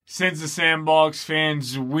Since the Sandbox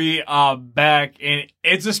fans, we are back, and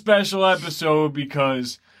it's a special episode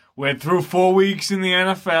because we're through 4 weeks in the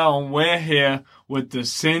NFL, and we're here with the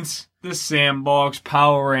Since the Sandbox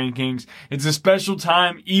Power Rankings. It's a special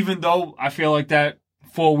time, even though I feel like that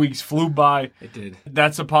 4 weeks flew by. It did.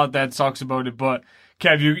 That's the part that sucks about it, but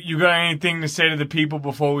Kev, you got anything to say to the people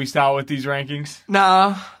before we start with these rankings?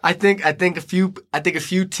 Nah, I think a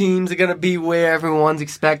few teams are gonna be where everyone's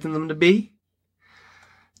expecting them to be.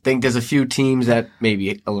 I think there's a few teams that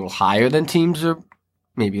maybe a little higher than teams are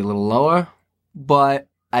maybe a little lower. But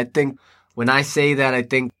I think when I say that, I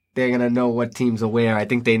think they're gonna know what teams are where. I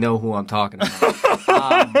think they know who I'm talking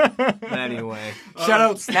about. But anyway, shout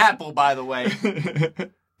out Snapple, by the way.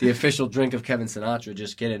 The official drink of Kevin Sinatra.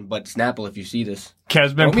 Just kidding. But Snapple, if you see this,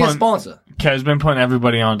 Kev's don't be a sponsor. Kev's been putting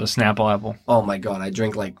everybody on to Snapple Apple. Oh my God, I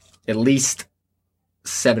drink like at least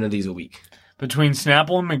 7 of these a week. Between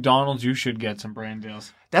Snapple and McDonald's, you should get some brand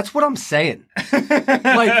deals. That's what I'm saying.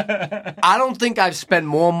 I don't think I've spent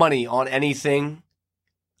more money on anything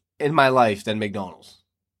in my life than McDonald's.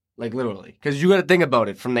 Like, literally. Because you got to think about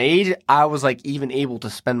it. From the age I was, like, even able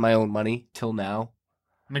to spend my own money till now,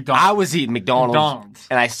 McDonald's. I was eating McDonald's.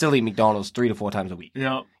 And I still eat McDonald's 3 to 4 times a week.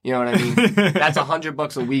 Yep. You know what I mean? That's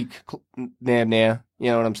 $100 a week, damn near.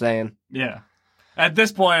 You know what I'm saying? Yeah. At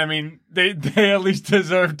this point, I mean, they at least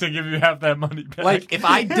deserve to give you half that money back. Like, if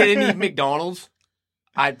I didn't eat McDonald's,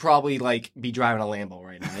 I'd probably, like, be driving a Lambo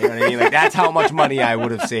right now. You know what I mean? Like, that's how much money I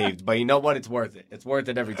would have saved. But you know what? It's worth it. It's worth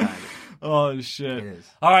it every time. Oh, shit. It is.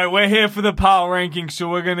 All right, we're here for the power rankings, so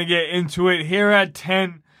we're going to get into it. Here at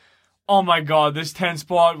 10, oh, my God, this 10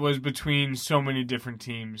 spot was between so many different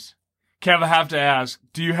teams. Kev, I have to ask,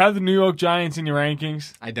 do you have the New York Giants in your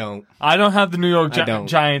rankings? I don't. I don't have the New York I don't.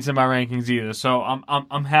 Giants in my rankings either, so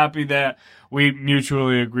I'm happy that we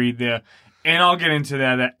mutually agreed there. And I'll get into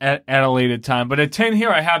that at a later time. But at 10 here,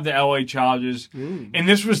 I have the LA Chargers. And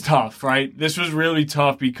this was tough, right? This was really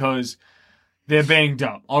tough because they're banged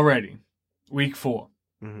up already. Week 4.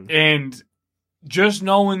 Mm-hmm. And just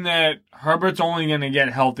knowing that Herbert's only going to get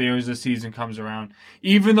healthier as the season comes around.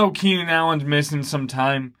 Even though Keenan Allen's missing some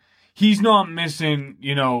time, he's not missing,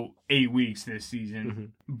 8 weeks this season. Mm-hmm.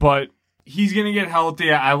 But he's going to get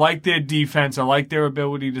healthier. I like their defense. I like their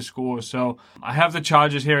ability to score. So I have the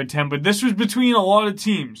Chargers here at 10. But this was between a lot of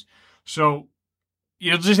teams. So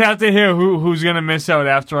you'll just have to hear who's going to miss out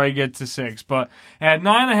after I get to 6. But at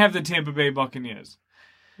 9, I have the Tampa Bay Buccaneers.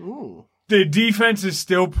 Ooh. The defense is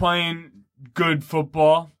still playing good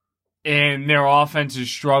football. And their offense is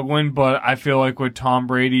struggling, but I feel like with Tom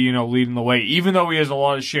Brady, leading the way, even though he has a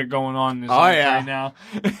lot of shit going on in his life right now.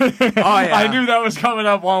 I knew that was coming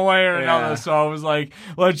up one way or another, so I was like,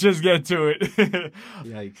 let's just get to it.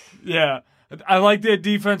 Yikes. Yeah. I like their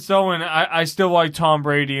defense, though, and I still like Tom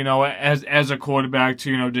Brady, as a quarterback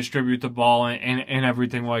to, distribute the ball and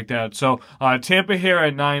everything like that. So, Tampa here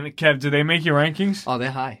at 9. Kev, do they make your rankings? Oh, they're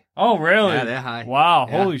high. Oh, really? Yeah, they're high. Wow.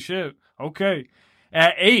 Yeah. Holy shit. Okay.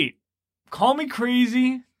 At 8. Call me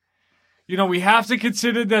crazy. We have to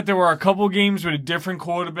consider that there were a couple games with a different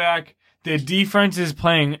quarterback. Their defense is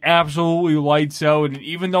playing absolutely lights out. And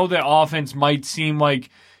even though their offense might seem like,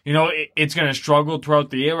 it's going to struggle throughout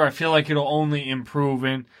the year, I feel like it'll only improve.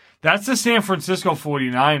 And that's the San Francisco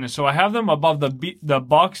 49ers. So I have them above the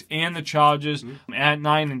Bucks and the Chargers at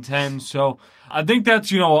 9 and 10. So I think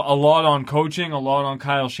that's, a lot on coaching, a lot on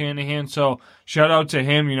Kyle Shanahan. So shout out to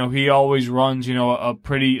him. He always runs, a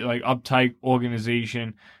pretty uptight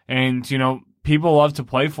organization. And, people love to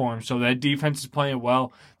play for him. So that defense is playing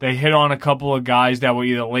well. They hit on a couple of guys that were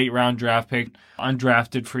either late round draft pick,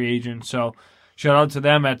 undrafted free agents. So shout out to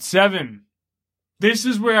them at 7. This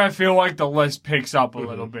is where I feel like the list picks up a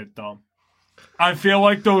little bit, though. I feel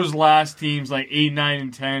like those last teams, like 8, 9,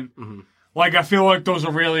 and 10, I feel like those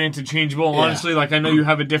are really interchangeable. Yeah. Honestly, I know you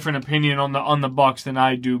have a different opinion on the Bucks than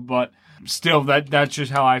I do, but still, that's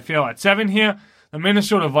just how I feel. At 7 here, the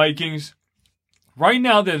Minnesota Vikings. Right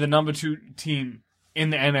now, they're the number 2 team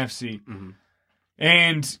in the NFC. Mm-hmm.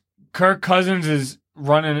 And Kirk Cousins is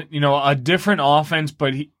running, a different offense,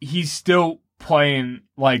 but he's still playing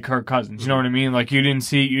like Kirk Cousins. You know what I mean? You didn't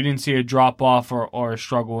see a drop off or a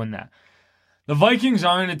struggle in that. The Vikings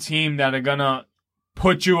aren't a team that are gonna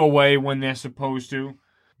put you away when they're supposed to.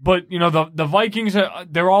 But, the Vikings,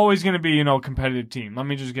 they're always going to be, a competitive team. Let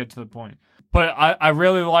me just get to the point. But I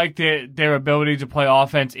really like their ability to play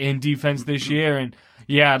offense and defense this year. And,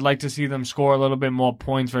 yeah, I'd like to see them score a little bit more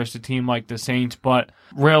points versus a team like the Saints. But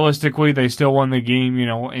realistically, they still won the game,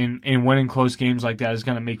 and winning close games like that is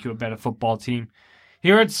going to make you a better football team.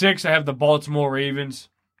 Here at 6, I have the Baltimore Ravens.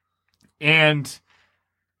 And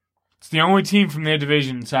it's the only team from their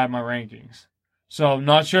division inside my rankings. So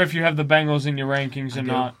not sure if you have the Bengals in your rankings or do.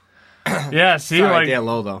 not. Yeah, see, Sorry, like they're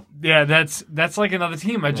low though. yeah, that's like another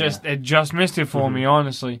team. It just missed it for me,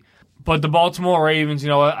 honestly. But the Baltimore Ravens,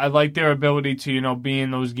 I like their ability to, be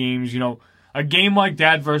in those games. A game like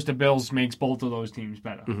that versus the Bills makes both of those teams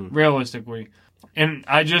better, realistically. And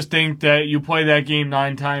I just think that you play that game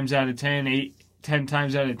 9 times out of 10, 10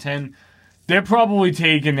 times out of 10, they're probably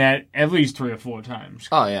taking that at least 3 or 4 times.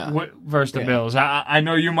 Oh yeah, versus the Bills. I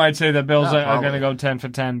know you might say the Bills are going to go 10 for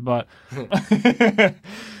 10, but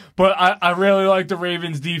but I really like the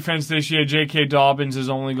Ravens' defense this year. J.K. Dobbins is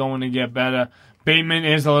only going to get better. Bateman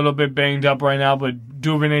is a little bit banged up right now, but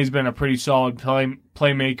Duvernay's been a pretty solid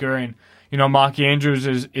playmaker, and Mark Andrews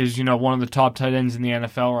is one of the top tight ends in the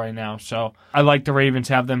NFL right now. So I like the Ravens,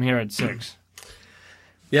 have them here at 6.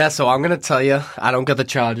 Yeah, so I'm gonna tell you, I don't got the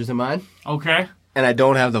Chargers in mind. Okay. And I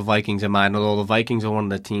don't have the Vikings in mind, although the Vikings are one of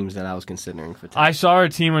the teams that I was considering for 10. I saw a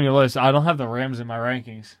team on your list. I don't have the Rams in my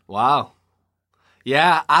rankings. Wow.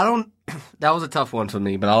 Yeah, I don't... That was a tough one for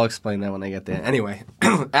me, but I'll explain that when I get there. Anyway,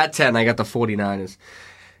 at 10, I got the 49ers.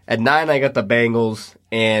 At 9, I got the Bengals.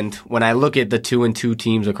 And when I look at the 2-2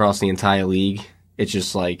 teams across the entire league, it's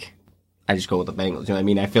just like... I just go with the Bengals. You know what I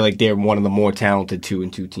mean? I feel like they're one of the more talented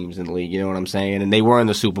 2-2 teams in the league. You know what I'm saying? And they were in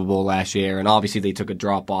the Super Bowl last year, and obviously they took a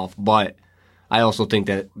drop off, but... I also think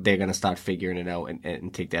that they're going to start figuring it out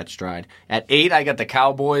and take that stride. At 8, I got the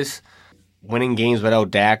Cowboys. Winning games without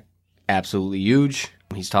Dak, absolutely huge.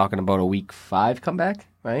 He's talking about a Week 5 comeback,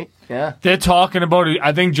 right? Yeah. They're talking about it.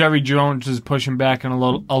 I think Jerry Jones is pushing back in a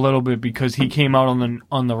little bit because he came out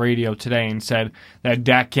on the radio today and said that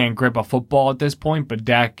Dak can't grip a football at this point, but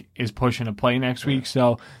Dak is pushing to play next week.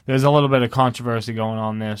 So there's a little bit of controversy going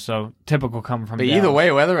on there. So typical coming from But Dallas. either way,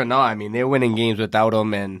 whether or not, I mean, they're winning games without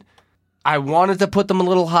him, and I wanted to put them a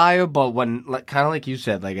little higher, but when, kind of like you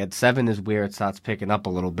said, like at 7 is where it starts picking up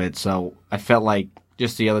a little bit. So I felt like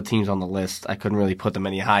just the other teams on the list, I couldn't really put them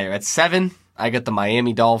any higher. At 7, I got the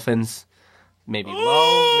Miami Dolphins. Maybe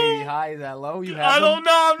low, maybe high. Is that low? You have I them? don't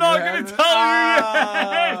know. I'm not going to tell you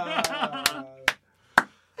yet.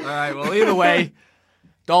 All right, well, either way,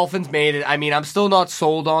 Dolphins made it. I mean, I'm still not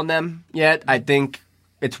sold on them yet. I think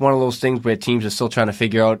it's one of those things where teams are still trying to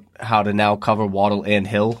figure out how to now cover Waddle and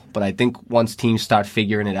Hill. But I think once teams start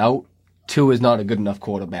figuring it out, Tua is not a good enough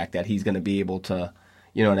quarterback that he's going to be able to,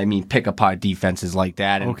 you know what I mean, pick apart defenses like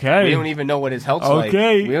that. And Okay. we don't even know what his health's like.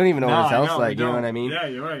 We don't even know what his health's like. You know what I mean? Yeah,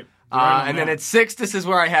 you're right. And then at 6, this is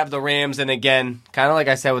where I have the Rams. And again, kind of like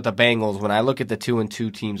I said with the Bengals, when I look at the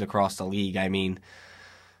 2-2 teams across the league, I mean,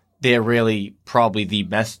 they're really probably the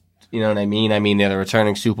best. You know what I mean? I mean, they're the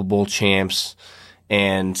returning Super Bowl champs.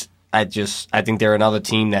 And I think they're another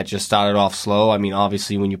team that just started off slow. I mean,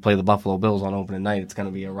 obviously, when you play the Buffalo Bills on opening night, it's going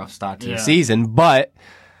to be a rough start to the season. But,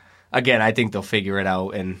 again, I think they'll figure it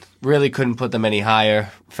out, and really couldn't put them any higher.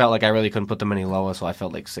 Felt like I really couldn't put them any lower, so I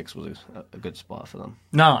felt like 6 was a good spot for them.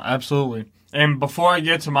 No, absolutely. And before I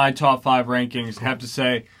get to my top 5 rankings, I have to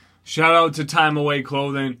say, shout out to Time Away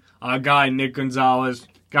Clothing, our guy, Nick Gonzalez.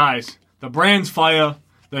 Guys, the brand's fire,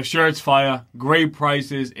 the shirt's fire, great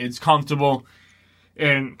prices, it's comfortable.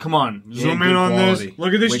 And come on, zoom in on quality. this.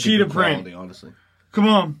 Look at this cheetah print. Quality, honestly. Come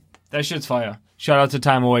on. That shit's fire. Shout out to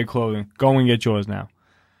Time Away Clothing. Go and get yours now.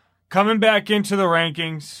 Coming back into the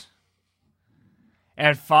rankings.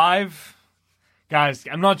 At 5, guys,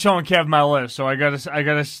 I'm not showing Kev my list, so I got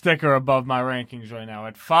a sticker above my rankings right now.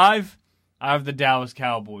 At 5, I have the Dallas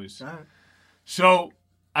Cowboys. All right. So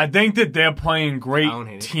I think that they're playing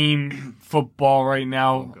great team football right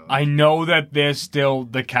now. I know that they're still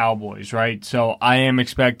the Cowboys, right? So I am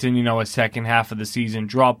expecting, a second half of the season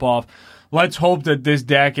drop off. Let's hope that this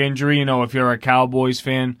Dak injury, if you're a Cowboys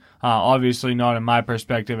fan, obviously not in my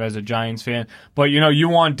perspective as a Giants fan, but, you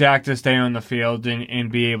want Dak to stay on the field and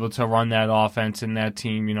be able to run that offense and that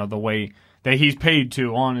team, the way that he's paid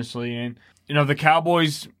to, honestly. And, the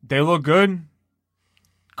Cowboys, they look good.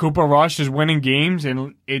 Cooper Rush is winning games,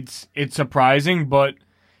 and it's surprising, but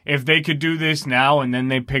if they could do this now and then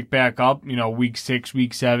they pick back up, week 6,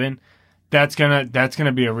 week 7, that's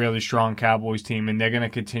gonna be a really strong Cowboys team, and they're gonna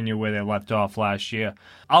continue where they left off last year.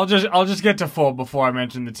 I'll just get to 4 before I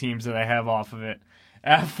mention the teams that I have off of it.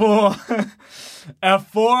 At 4,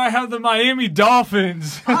 I have the Miami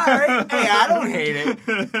Dolphins. All right. Hey, I don't hate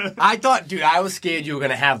it. I thought, dude, I was scared you were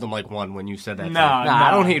gonna have them like 1 when you said that. Nah, I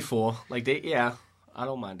don't hate 4. Like I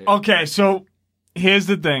don't mind it. Okay, so here's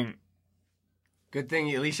the thing. Good thing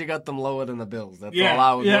at least you got them lower than the Bills. That's Yeah, all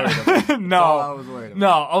I was worried about. That's all I was worried about.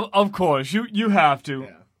 No, of course you have to.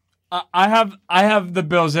 Yeah. I have the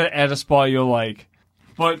Bills at a spot you'll like,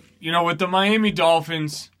 but with the Miami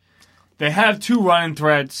Dolphins, they have 2 running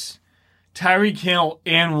threats. Tyreek Hill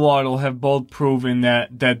and Waddle have both proven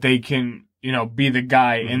that they can, be the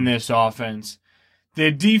guy in this offense.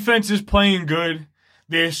 Their defense is playing good.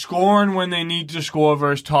 They're scoring when they need to score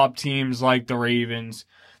versus top teams like the Ravens.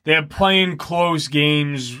 They're playing close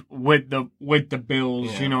games with the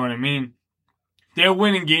Bills, you know what I mean? They're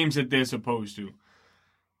winning games that they're supposed to.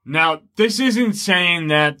 Now, this isn't saying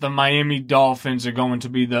that the Miami Dolphins are going to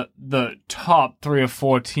be the top 3 or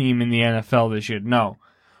 4 team in the NFL this year. No.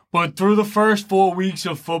 But through the first 4 weeks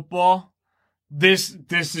of football, this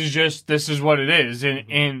is what it is.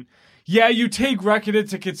 And yeah, you take record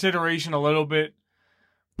into consideration a little bit.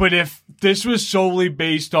 But if this was solely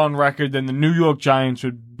based on record, then the New York Giants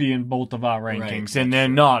would be in both of our rankings. Right, and they're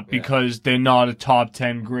not because they're not a top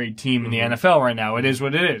 10 great team in the NFL right now. It is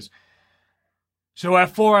what it is. So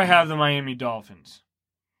at 4, I have the Miami Dolphins.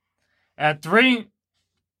 At 3,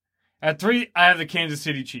 I have the Kansas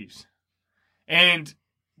City Chiefs. And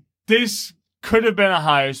this could have been a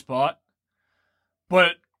higher spot,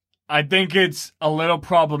 but I think it's a little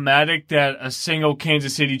problematic that a single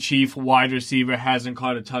Kansas City Chief wide receiver hasn't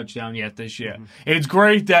caught a touchdown yet this year. Mm-hmm. It's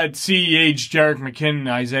great that CEH, Jerick McKinnon, and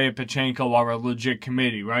Isaiah Pacheco are a legit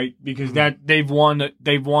committee, right? Because they've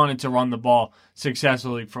wanted to run the ball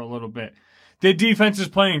successfully for a little bit. Their defense is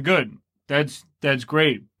playing good. That's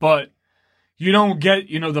great, but you don't get,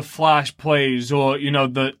 the flash plays or,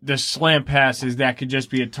 the slant passes that could just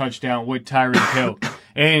be a touchdown with Tyreek Hill.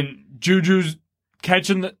 And Juju's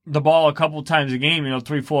catching the ball a couple times a game,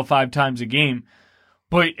 3, 4, 5 times a game,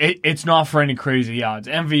 but it's not for any crazy yards.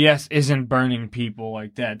 MVS isn't burning people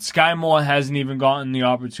like that. Sky Moore hasn't even gotten the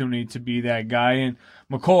opportunity to be that guy, and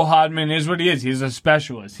McCole Hardman is what he is. He's a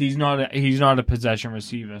specialist. He's not a possession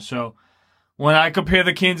receiver. So when I compare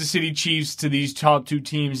the Kansas City Chiefs to these top 2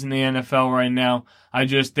 teams in the NFL right now, I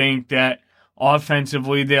just think that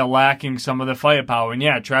offensively, they're lacking some of the firepower. And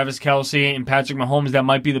yeah, Travis Kelce and Patrick Mahomes, that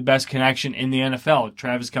might be the best connection in the NFL.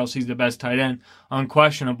 Travis Kelce's the best tight end,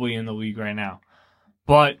 unquestionably, in the league right now.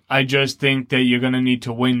 But I just think that you're going to need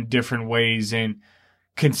to win different ways and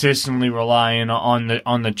consistently relying on the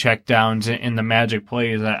checkdowns and the magic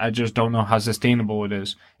plays. I just don't know how sustainable it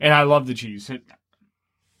is. And I love the Chiefs.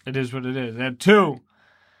 It is what it is. At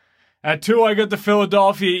 2, I got the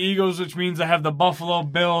Philadelphia Eagles, which means I have the Buffalo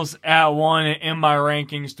Bills at 1 in my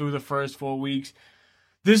rankings through the first 4 weeks.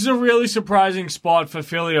 This is a really surprising spot for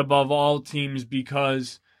Philly above all teams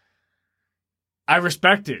because I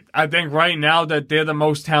respect it. I think right now that they're the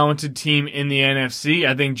most talented team in the NFC.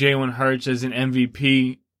 I think Jalen Hurts is an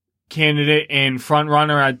MVP candidate and front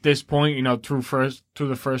runner at this point, through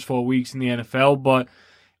the first 4 weeks in the NFL, but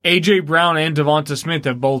A.J. Brown and Devonta Smith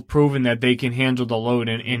have both proven that they can handle the load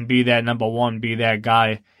and be that number 1, be that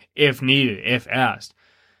guy if needed, if asked.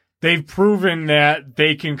 They've proven that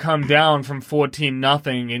they can come down from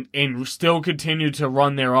 14-0 and still continue to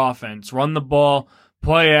run their offense, run the ball,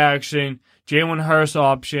 play action, Jalen Hurts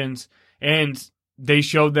options, and they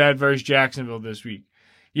showed that versus Jacksonville this week.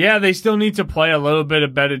 Yeah, they still need to play a little bit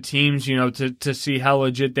of better teams, to see how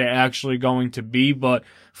legit they're actually going to be, but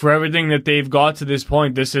for everything that they've got to this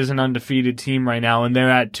point, this is an undefeated team right now, and they're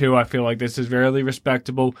at 2. I feel like this is very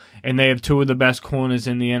respectable, and they have 2 of the best corners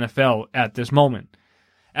in the NFL at this moment.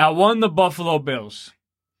 At 1, the Buffalo Bills.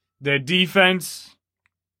 Their defense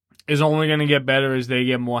is only going to get better as they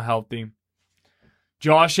get more healthy.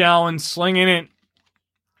 Josh Allen slinging it.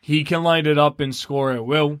 He can light it up and score at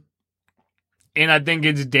will. And I think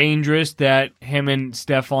it's dangerous that him and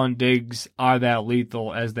Stephon Diggs are that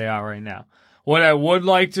lethal as they are right now. What I would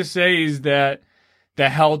like to say is that the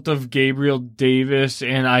health of Gabriel Davis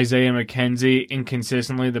and Isaiah McKenzie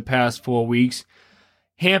inconsistently the past 4 weeks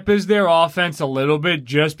hampers their offense a little bit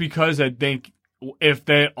just because I think if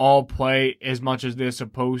they all play as much as they're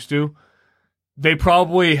supposed to, they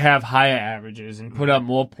probably have higher averages and put up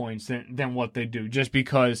more points than what they do just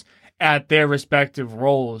because at their respective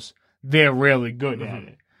roles, they're really good at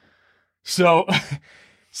it. So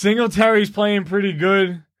Singletary's playing pretty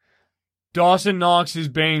good. Dawson Knox is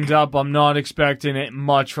banged up. I'm not expecting it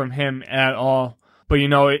much from him at all. But,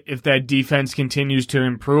 if that defense continues to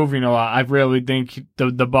improve, I really think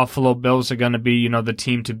the Buffalo Bills are going to be, the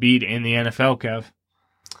team to beat in the NFL, Kev.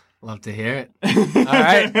 Love to hear it.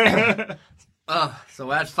 All right. So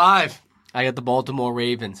at 5, I got the Baltimore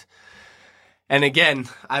Ravens. And again,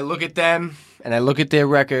 I look at them and I look at their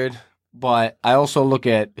record, but I also look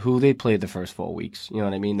at who they played the first 4 weeks. You know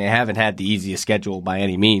what I mean? They haven't had the easiest schedule by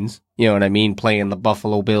any means. You know what I mean? Playing the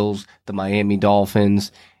Buffalo Bills, the Miami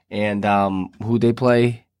Dolphins, and who they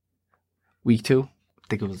play week 2? I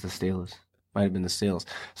think it was the Steelers. Might have been the Steelers.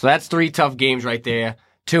 So that's 3 tough games right there.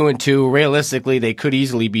 2-2. Realistically, they could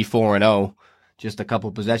easily be 4-0. just a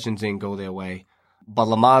couple possessions didn't go their way. But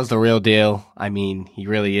Lamar's the real deal. I mean, he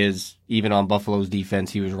really is. Even on Buffalo's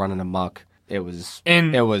defense, he was running amok. It was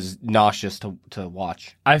nauseous to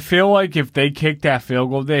watch. I feel like if they kick that field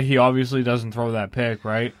goal there, he obviously doesn't throw that pick,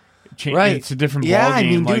 right? Right. It's a different ballgame. I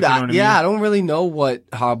mean, dude, I don't really know what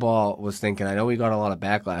Harbaugh was thinking. I know we got a lot of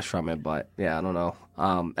backlash from it, but yeah, I don't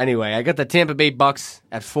know. Anyway, I got the Tampa Bay Bucks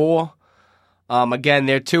at 4. Again,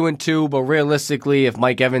 they're 2-2, but realistically, if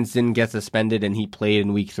Mike Evans didn't get suspended and he played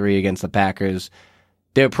in Week 3 against the Packers,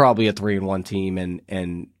 they're probably a 3-1 team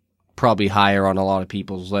and probably higher on a lot of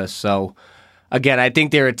people's lists. So, again, I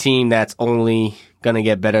think they're a team that's only going to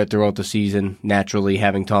get better throughout the season, naturally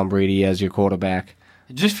having Tom Brady as your quarterback.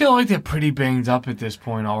 I just feel like they're pretty banged up at this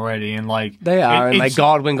point already, and they are. And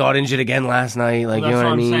Godwin got injured again last night. You know what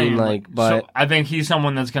I mean? Saying. So I think he's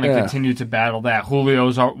someone that's going to continue to battle that.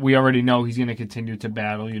 Julio's, we already know he's going to continue to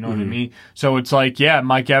battle. You know what I mean? So it's Mike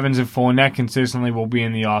Evans and Fournette consistently will be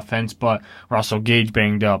in the offense, but Russell Gage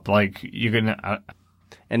banged up. You're gonna.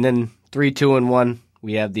 And then 3-2-1,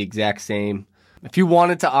 we have the exact same. If you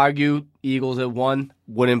wanted to argue Eagles at 1,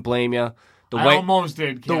 wouldn't blame you. I almost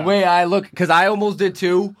did. The way I look, because I almost did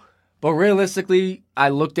too, but realistically, I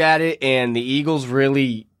looked at it, and the Eagles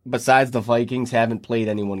really, besides the Vikings, haven't played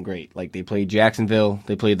anyone great. They played Jacksonville,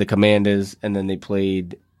 they played the Commanders, and then they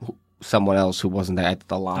played someone else who wasn't at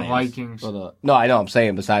the Lions. The Vikings. No, I know, I'm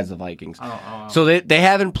saying besides the Vikings. Oh. So they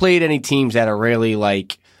haven't played any teams that are really,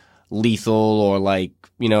 lethal or,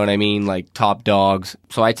 you know what I mean, top dogs.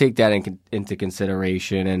 So I take that into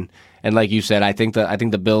consideration, and like you said, I think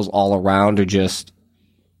the Bills all around are just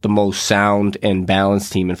the most sound and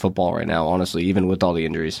balanced team in football right now, honestly, even with all the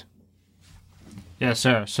injuries. Yes,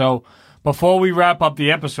 sir. So before we wrap up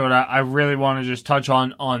the episode, I really want to just touch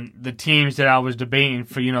on the teams that I was debating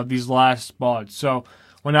for, these last spots. So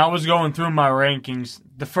when I was going through my rankings,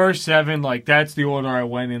 the first 7, that's the order I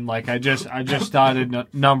went in. I just started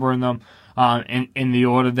numbering them in the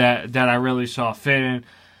order that I really saw fit in.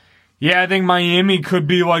 Yeah, I think Miami could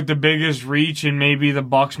be the biggest reach, and maybe the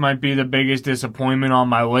Bucs might be the biggest disappointment on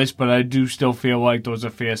my list, but I do still feel like those are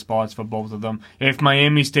fair spots for both of them. If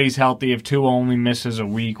Miami stays healthy, if Tua only misses a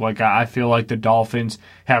week, I feel like the Dolphins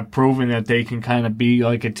have proven that they can kind of be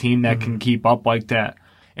a team that can keep up like that.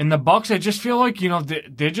 And the Bucs, I just feel like,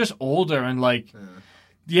 they're just older, and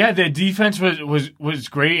their defense was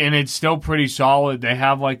great, and it's still pretty solid. They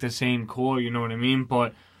have the same core, you know what I mean?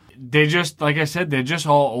 But they're just, like I said, they're just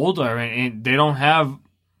all older, and they don't have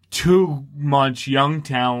too much young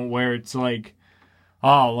talent where it's we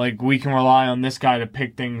can rely on this guy to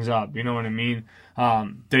pick things up. You know what I mean?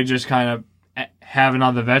 They just kind of having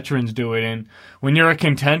other veterans do it. And when you're a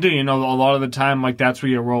contender, a lot of the time, that's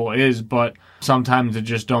where your role is. But sometimes I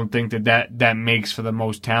just don't think that makes for the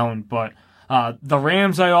most talent. But the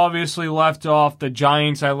Rams I obviously left off, the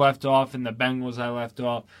Giants I left off, and the Bengals I left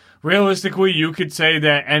off. Realistically, you could say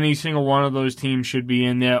that any single one of those teams should be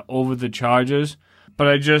in there over the Chargers. But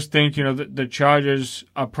I just think, the Chargers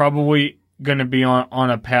are probably going to be on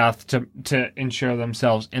a path to ensure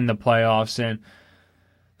themselves in the playoffs. And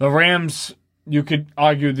the Rams, you could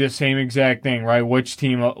argue the same exact thing, right? Which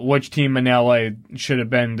team in LA should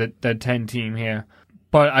have been the 10 team here?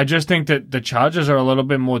 But I just think that the Chargers are a little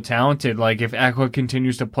bit more talented. If Eckler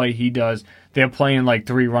continues to play, he does. They're playing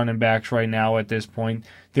 3 running backs right now at this point.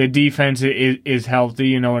 Their defense is healthy,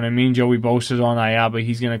 you know what I mean? Joey Bosa's on IR, but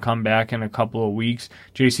he's going to come back in a couple of weeks.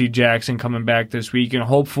 J.C. Jackson coming back this week. And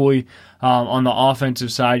hopefully on the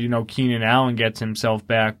offensive side, Keenan Allen gets himself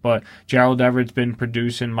back. But Gerald Everett's been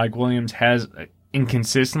producing. Mike Williams has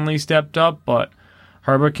inconsistently stepped up, but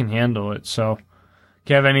Herbert can handle it. So,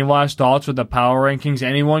 Kev, any last thoughts with the power rankings?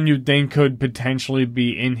 Anyone you think could potentially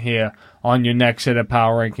be in here on your next set of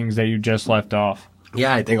power rankings that you just left off?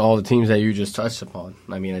 Yeah, I think all the teams that you just touched upon.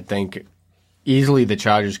 I mean, I think easily the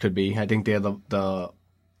Chargers could be. I think they're the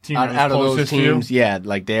team out of those teams. Yeah,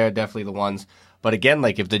 they're definitely the ones. But again,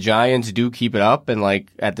 if the Giants do keep it up, and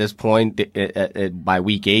at this point, by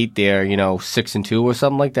week 8, they're 6-2 or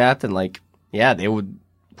something like that, then they would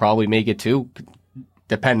probably make it too,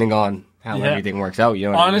 depending on how everything works out.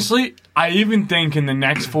 Honestly, I even think in the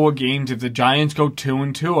next 4 games, if the Giants go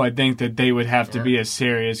 2-2, I think that they would have to be a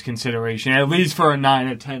serious consideration, at least for a 9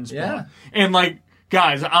 or 10 spot. Yeah. And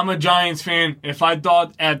guys, I'm a Giants fan. If I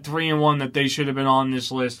thought at 3-1 that they should have been on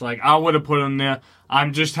this list, I would have put them there.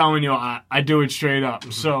 I'm just telling you, I do it straight up.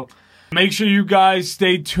 Mm-hmm. So make sure you guys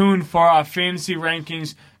stay tuned for our fantasy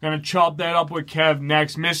rankings. Gonna chop that up with Kev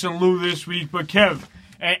next. Missing Lou this week, but Kev,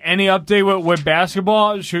 any update with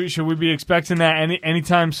basketball? Should we be expecting that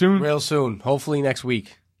anytime soon? Real soon. Hopefully next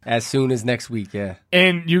week. As soon as next week, yeah.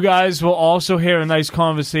 And you guys will also hear a nice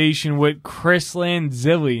conversation with Chris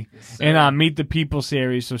Lanzilli in our Meet the People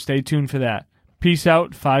series, so stay tuned for that. Peace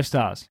out. 5 stars.